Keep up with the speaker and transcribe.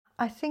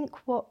I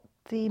think what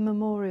the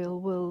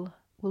memorial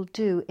will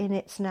do in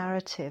its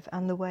narrative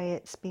and the way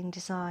it's been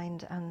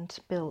designed and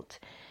built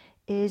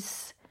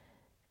is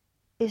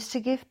to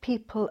give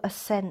people a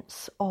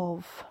sense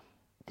of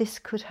this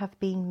could have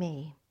been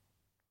me.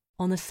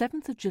 On the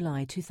 7th of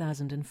July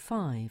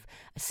 2005,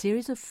 a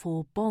series of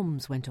 4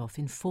 bombs went off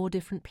in 4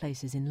 different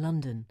places in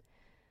London.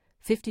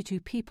 52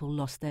 people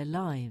lost their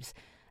lives,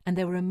 and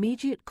there were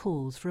immediate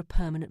calls for a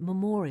permanent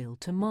memorial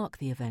to mark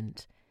the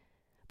event.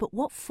 But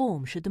what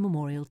form should the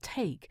memorial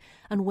take,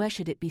 and where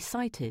should it be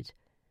sited?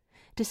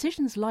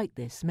 Decisions like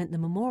this meant the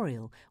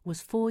memorial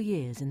was 4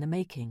 years in the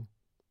making.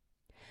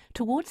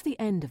 Towards the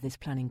end of this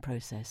planning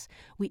process,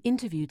 we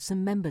interviewed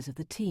some members of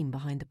the team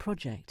behind the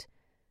project.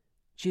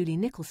 Julie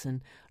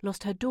Nicholson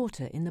lost her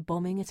daughter in the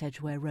bombing at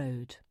Edgware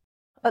Road.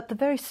 At the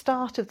very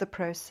start of the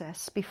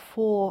process,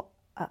 before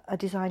a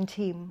design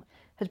team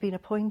had been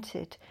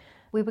appointed,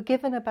 we were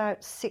given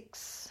about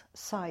 6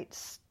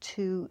 sites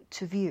to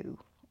view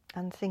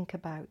and think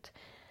about.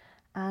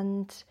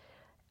 And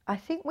I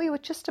think we were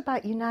just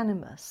about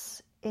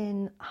unanimous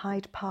in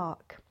Hyde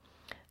Park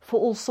for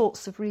all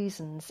sorts of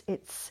reasons.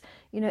 It's,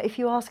 if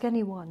you ask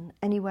anyone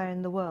anywhere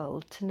in the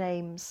world to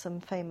name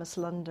some famous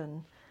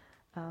London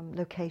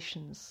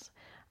locations,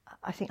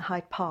 I think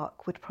Hyde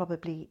Park would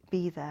probably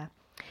be there.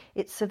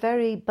 It's a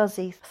very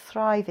buzzy,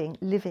 thriving,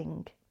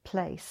 living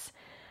place,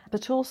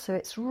 but also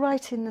it's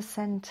right in the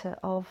centre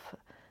of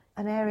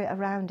an area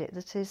around it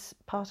that is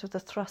part of the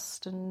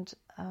thrust and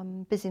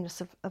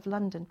busyness of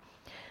London.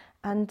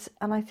 And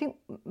I think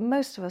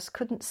most of us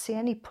couldn't see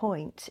any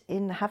point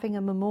in having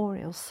a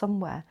memorial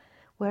somewhere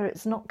where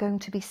it's not going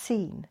to be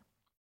seen.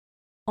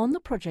 On the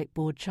project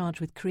board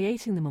charged with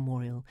creating the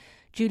memorial,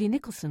 Julie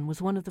Nicholson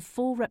was one of the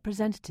 4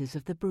 representatives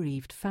of the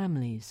bereaved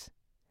families.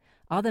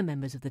 Other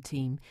members of the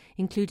team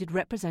included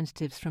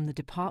representatives from the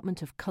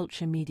Department of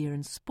Culture, Media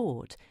and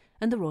Sport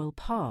and the Royal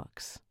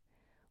Parks.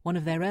 One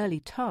of their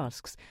early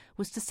tasks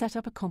was to set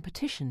up a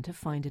competition to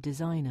find a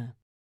designer.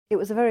 It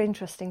was a very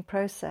interesting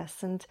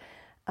process, and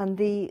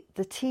the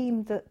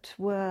team that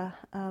were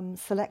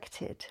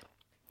selected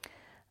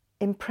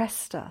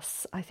impressed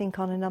us, I think,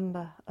 on a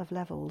number of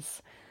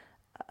levels,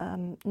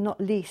 not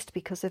least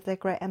because of their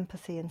great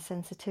empathy and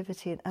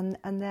sensitivity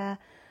and their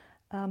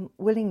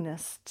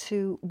willingness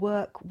to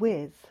work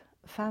with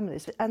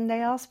families. And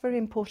they asked very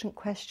important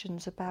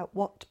questions about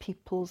what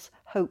people's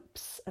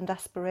hopes and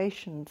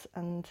aspirations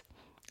and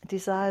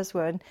desires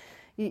were. And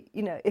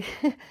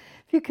if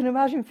you can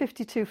imagine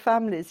 52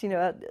 families,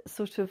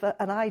 sort of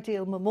an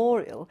ideal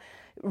memorial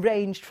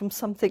ranged from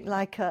something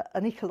like an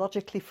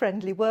ecologically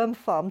friendly worm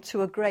farm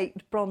to a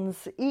great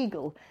bronze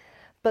eagle.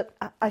 But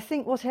I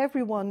think what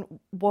everyone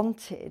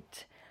wanted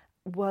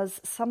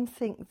was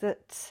something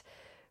that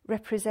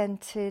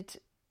represented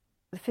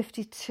the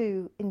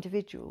 52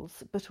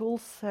 individuals, but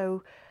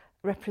also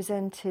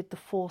represented the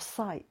 4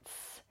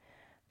 sites,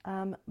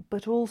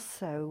 but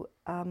also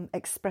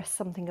expressed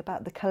something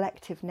about the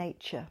collective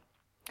nature,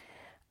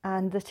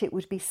 and that it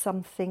would be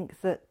something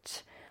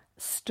that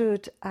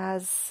stood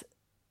as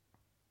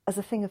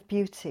a thing of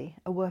beauty,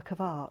 a work of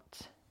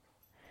art,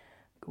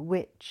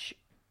 which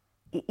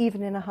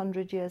even in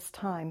 100 years'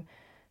 time,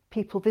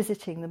 people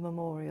visiting the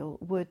memorial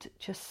would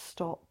just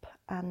stop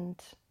and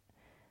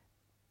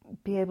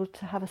be able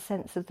to have a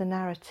sense of the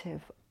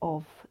narrative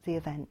of the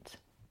event.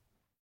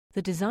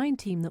 The design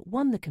team that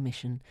won the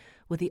commission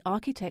were the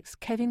architects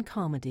Kevin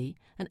Carmody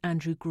and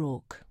Andrew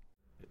Groarke.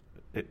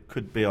 It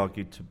could be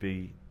argued to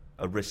be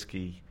a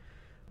risky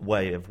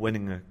way of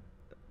winning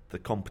the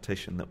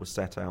competition that was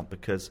set out,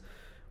 because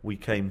we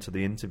came to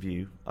the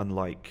interview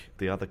unlike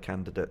the other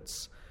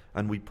candidates,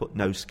 and we put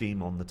no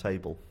scheme on the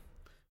table.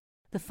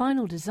 The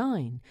final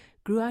design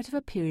grew out of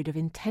a period of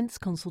intense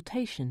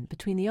consultation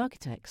between the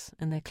architects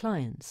and their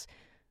clients.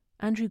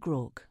 Andrew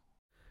Groarke.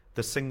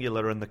 The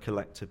singular and the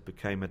collective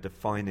became a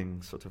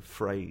defining sort of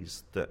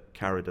phrase that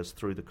carried us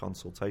through the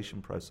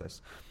consultation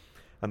process.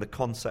 And the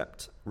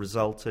concept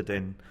resulted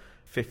in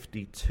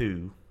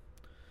 52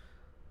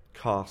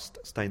 cast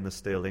stainless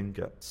steel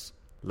ingots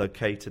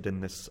located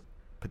in this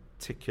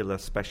particular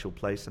special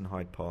place in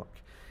Hyde Park,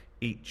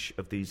 each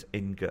of these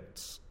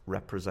ingots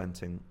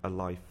representing a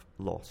life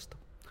lost.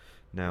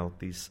 Now,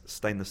 these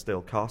stainless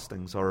steel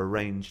castings are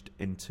arranged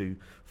into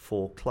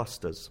 4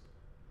 clusters,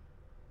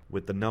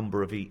 with the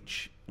number of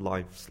each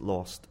lives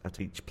lost at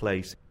each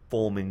place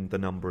forming the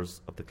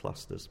numbers of the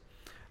clusters,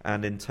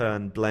 and in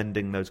turn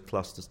blending those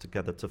clusters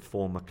together to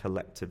form a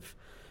collective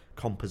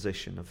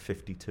composition of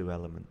 52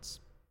 elements.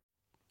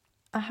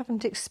 I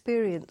haven't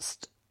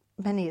experienced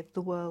many of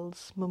the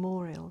world's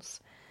memorials,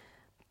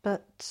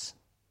 but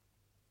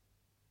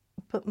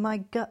my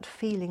gut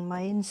feeling,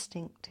 my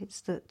instinct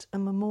is that a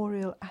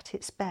memorial at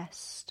its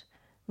best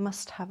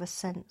must have a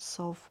sense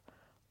of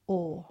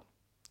awe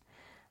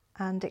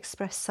and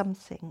express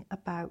something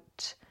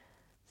about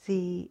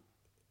the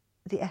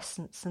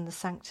essence and the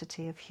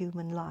sanctity of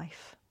human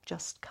life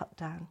just cut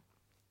down.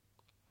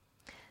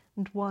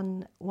 And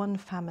one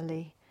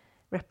family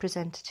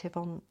representative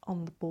on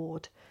the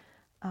board,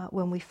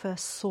 when we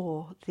first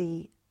saw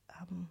the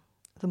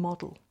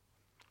model,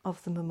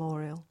 of the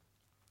memorial,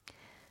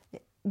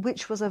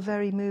 which was a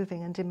very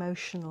moving and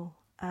emotional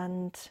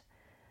and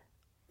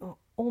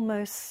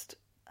almost,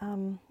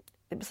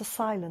 it was a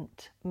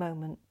silent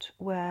moment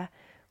where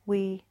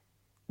we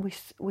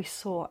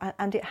saw,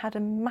 and it had a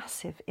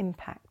massive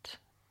impact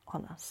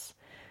on us.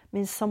 I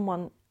mean,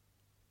 someone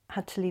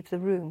had to leave the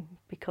room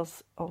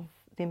because of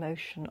the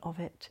emotion of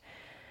it,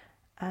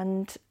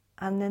 and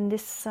then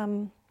this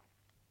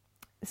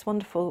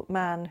wonderful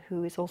man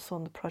who is also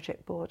on the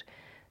project board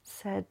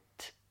said,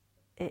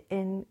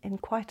 in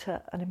quite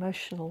an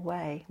emotional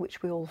way,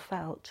 which we all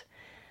felt,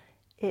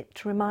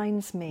 it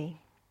reminds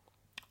me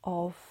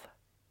of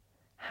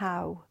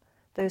how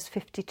those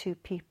 52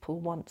 people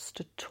once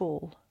stood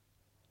tall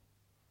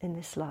in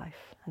this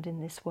life and in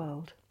this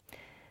world.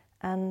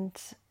 And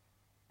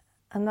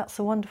that's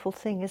a wonderful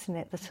thing, isn't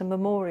it, that a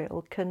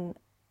memorial can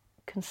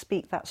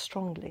speak that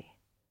strongly.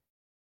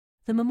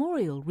 The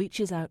memorial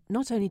reaches out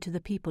not only to the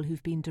people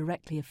who've been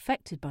directly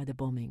affected by the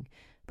bombing,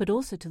 but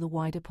also to the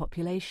wider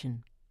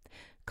population.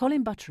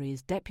 Colin Buttery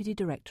is Deputy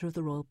Director of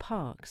the Royal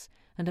Parks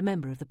and a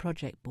member of the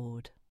project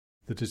board.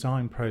 The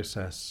design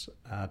process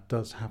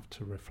does have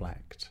to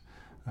reflect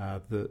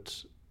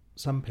that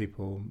some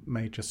people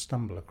may just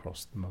stumble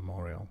across the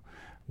memorial,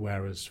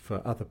 whereas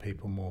for other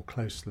people more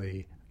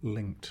closely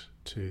linked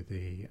to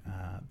the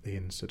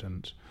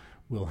incident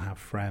will have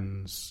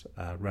friends,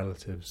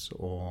 relatives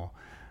or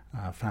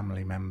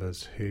family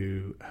members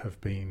who have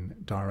been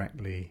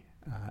directly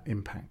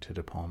impacted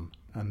upon,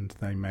 and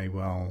they may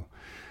well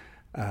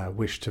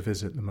wish to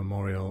visit the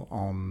memorial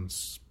on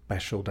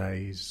special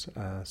days,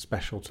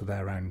 special to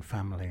their own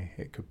family.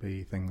 It could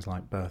be things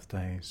like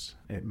birthdays.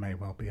 It may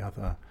well be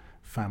other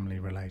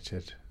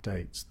family-related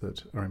dates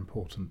that are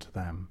important to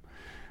them.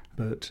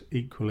 But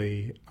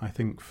equally, I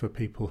think for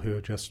people who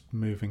are just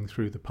moving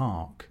through the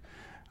park,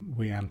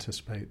 we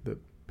anticipate that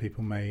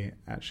people may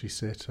actually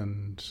sit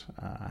and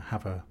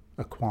have a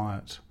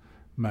quiet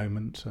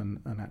moment and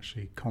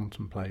actually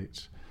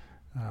contemplate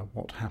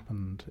what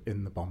happened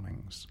in the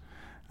bombings.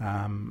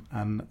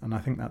 And I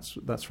think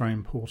that's very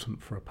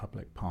important for a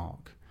public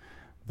park,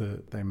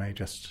 that they may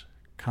just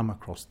come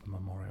across the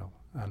memorial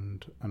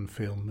and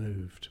feel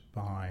moved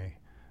by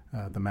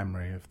the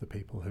memory of the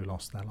people who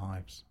lost their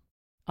lives.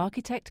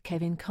 Architect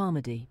Kevin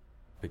Carmody.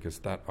 Because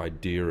that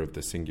idea of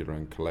the singular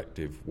and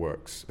collective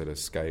works at a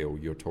scale.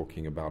 You're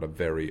talking about a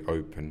very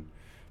open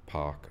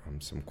park,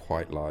 some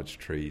quite large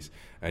trees,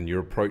 and you're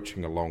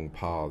approaching along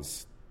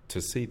paths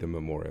to see the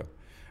memorial.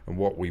 And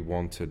what we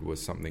wanted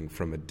was something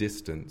from a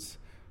distance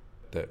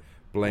that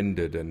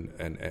blended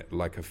and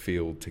like a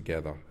field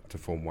together to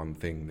form one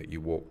thing that you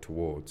walk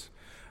towards.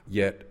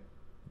 Yet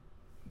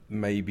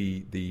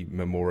maybe the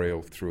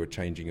memorial, through a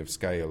changing of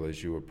scale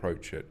as you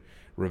approach it,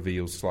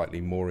 reveals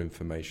slightly more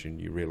information.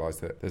 You realise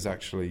that there's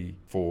actually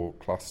 4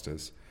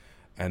 clusters,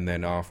 and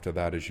then after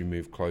that, as you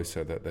move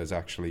closer, that there's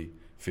actually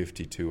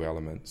 52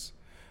 elements.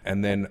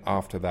 And then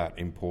after that,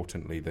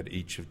 importantly, that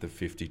each of the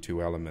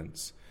 52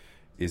 elements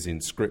is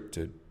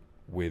inscripted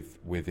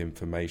with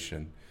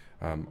information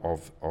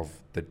of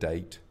the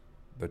date,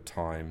 the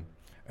time,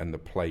 and the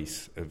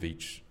place of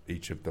each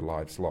of the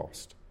lives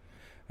lost.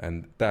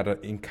 And that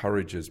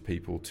encourages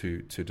people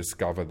to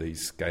discover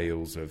these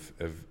scales of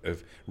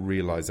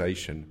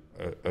realisation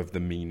of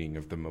the meaning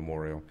of the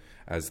memorial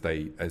as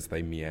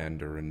they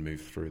meander and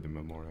move through the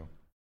memorial.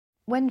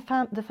 When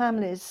the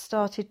families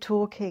started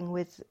talking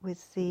with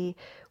the,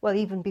 well,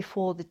 even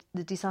before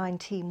the design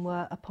team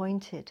were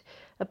appointed,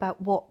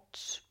 about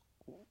what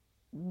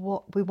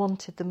we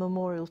wanted the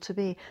memorial to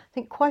be, I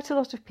think quite a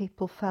lot of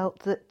people felt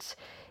that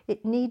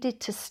it needed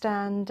to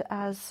stand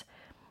as,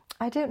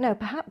 I don't know,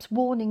 perhaps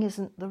warning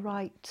isn't the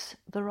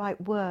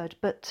right word,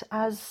 but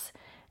as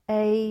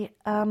a,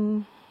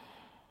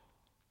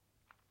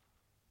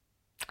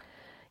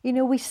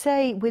 we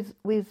say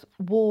with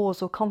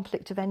wars or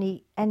conflict of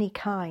any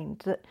kind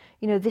that,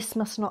 this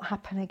must not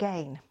happen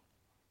again.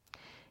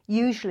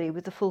 Usually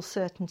with the full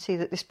certainty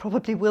that this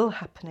probably will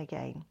happen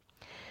again.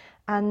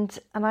 And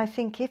I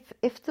think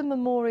if the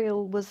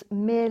memorial was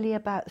merely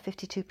about the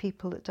 52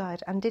 people that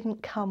died and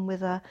didn't come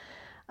with a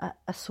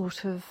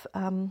sort of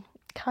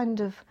kind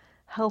of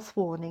health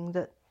warning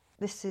that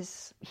this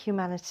is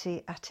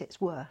humanity at its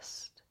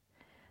worst,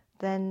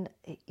 then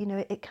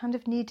it kind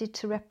of needed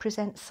to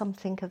represent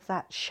something of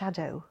that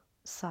shadow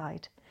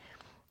side.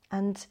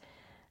 And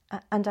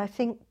I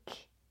think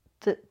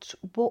that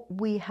what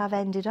we have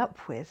ended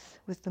up with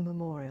the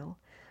memorial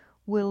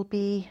will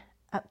be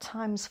at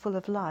times full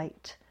of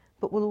light,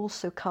 but will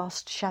also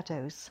cast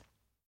shadows.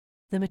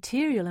 The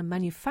material and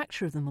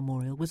manufacture of the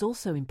memorial was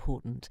also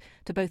important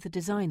to both the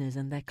designers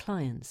and their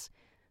clients.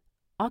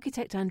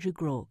 Architect Andrew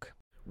Grauke.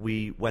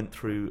 We went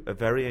through a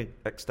very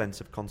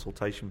extensive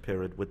consultation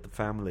period with the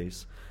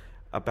families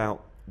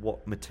about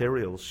what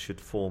materials should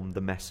form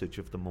the message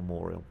of the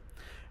memorial.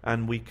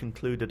 And we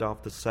concluded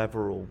after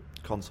several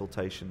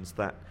consultations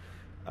that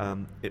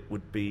it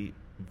would be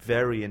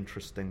very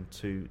interesting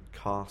to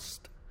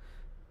cast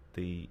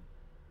the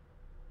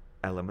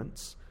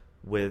elements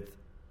with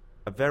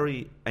a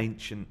very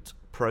ancient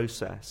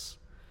process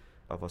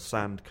of a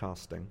sand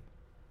casting,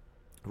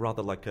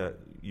 rather like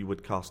you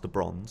would cast a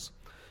bronze,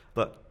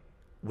 but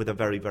with a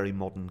very, very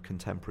modern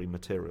contemporary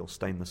material,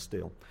 stainless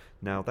steel.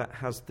 Now, that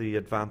has the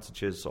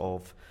advantages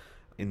of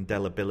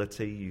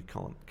indelibility. You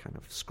can't kind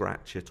of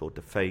scratch it or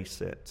deface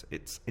it.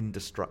 It's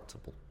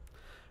indestructible.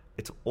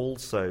 It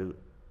also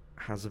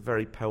has a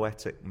very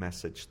poetic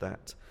message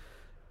that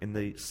in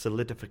the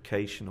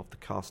solidification of the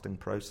casting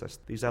process,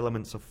 these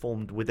elements are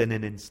formed within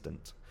an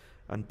instant,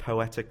 and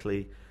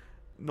poetically,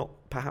 not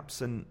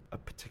perhaps in a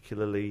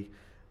particularly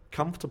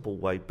comfortable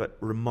way, but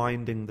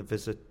reminding the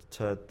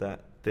visitor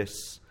that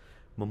this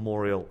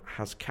memorial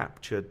has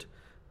captured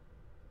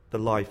the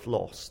life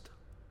lost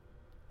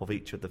of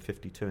each of the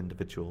 52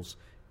 individuals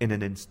in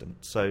an instant.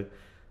 So,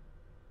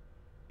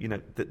 you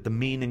know, the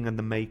meaning and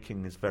the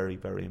making is very,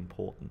 very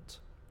important.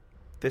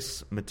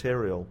 This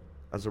material,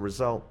 as a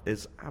result,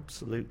 is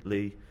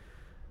absolutely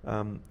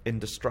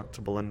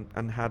indestructible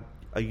and had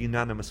a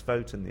unanimous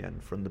vote in the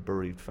end from the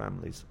bereaved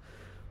families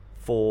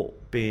for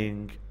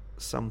being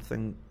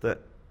something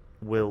that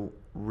will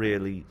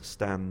really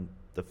stand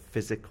the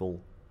physical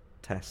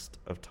test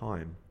of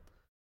time.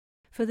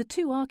 For the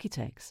two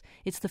architects,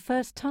 it's the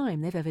first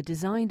time they've ever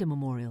designed a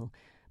memorial,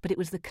 but it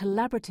was the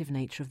collaborative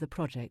nature of the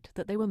project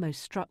that they were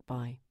most struck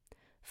by.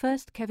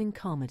 First, Kevin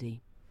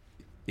Carmody.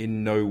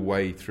 In no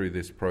way through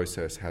this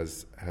process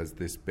has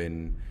this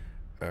been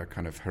a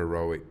kind of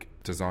heroic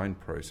design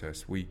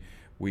process. We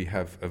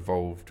have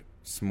evolved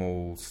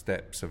small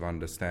steps of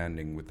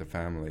understanding with the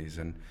families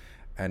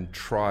and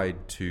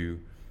tried to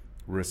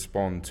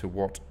respond to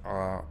what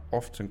are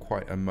often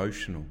quite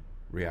emotional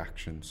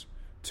reactions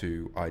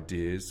to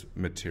ideas,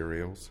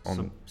 materials.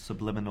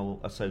 Subliminal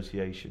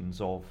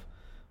associations of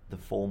the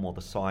form or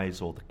the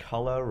size or the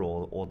colour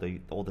or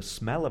the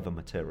smell of a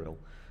material,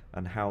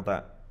 and how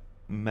that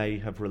may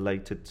have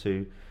related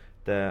to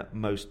their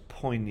most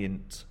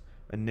poignant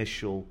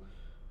initial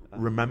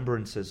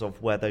remembrances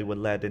of where they were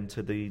led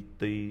into the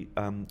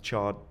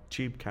charred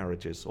tube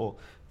carriages, or,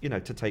 you know,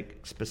 to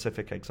take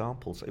specific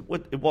examples.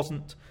 It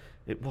wasn't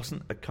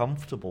a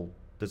comfortable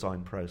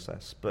design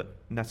process, but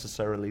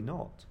necessarily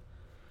not.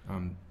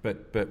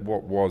 But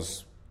what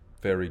was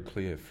very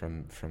clear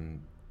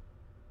from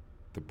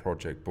the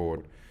project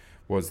board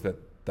was that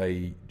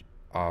they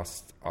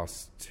asked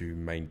us to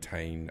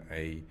maintain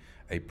a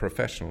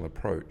professional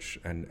approach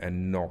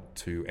and not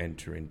to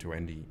enter into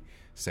any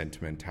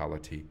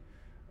sentimentality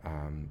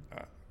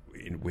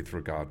with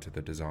regard to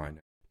the design.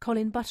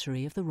 Colin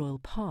Buttery of the Royal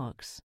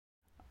Parks.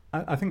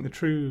 I think the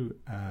true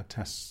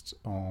test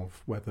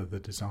of whether the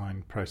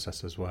design process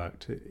has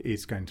worked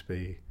is going to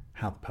be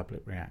how the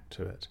public react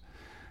to it.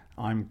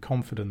 I'm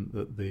confident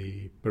that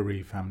the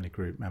bereaved family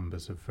group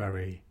members are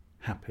very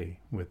happy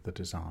with the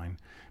design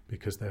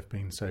because they've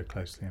been so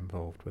closely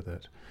involved with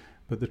it.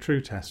 But the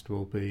true test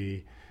will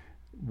be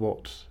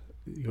what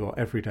your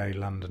everyday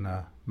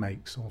Londoner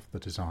makes of the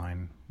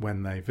design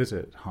when they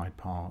visit Hyde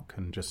Park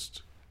and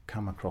just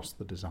come across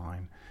the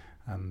design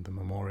and the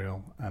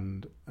memorial,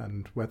 and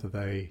whether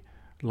they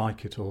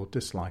like it or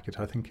dislike it.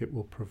 I think it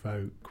will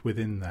provoke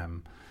within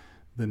them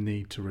the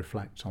need to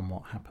reflect on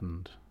what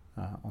happened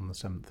on the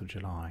 7th of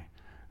July.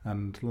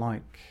 And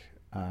like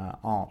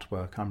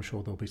artwork, I'm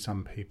sure there'll be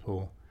some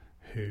people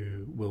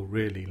who will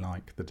really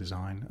like the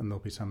design and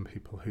there'll be some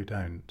people who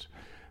don't.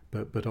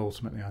 But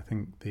ultimately, I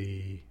think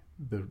the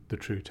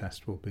true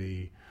test will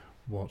be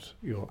what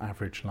your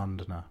average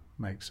Londoner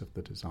makes of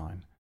the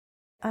design.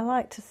 I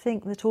like to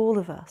think that all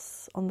of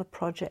us on the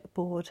project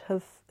board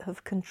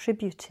have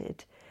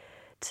contributed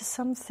to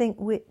something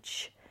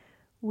which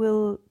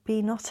will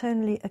be not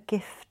only a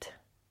gift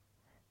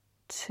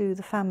to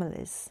the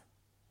families,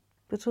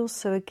 but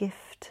also a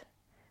gift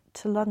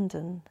to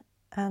London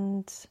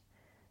and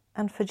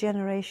for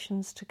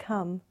generations to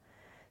come,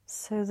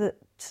 so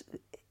that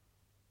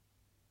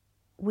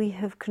we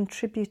have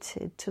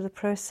contributed to the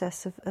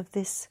process of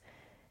this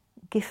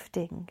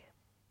gifting,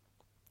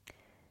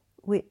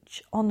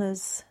 which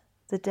honours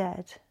the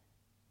dead,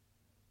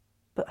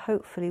 but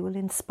hopefully will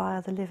inspire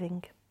the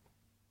living.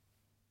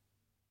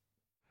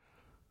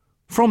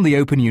 From the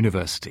Open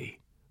University.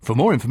 For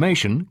more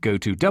information, go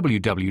to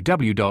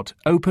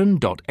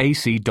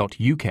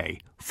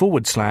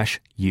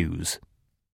www.open.ac.uk/use.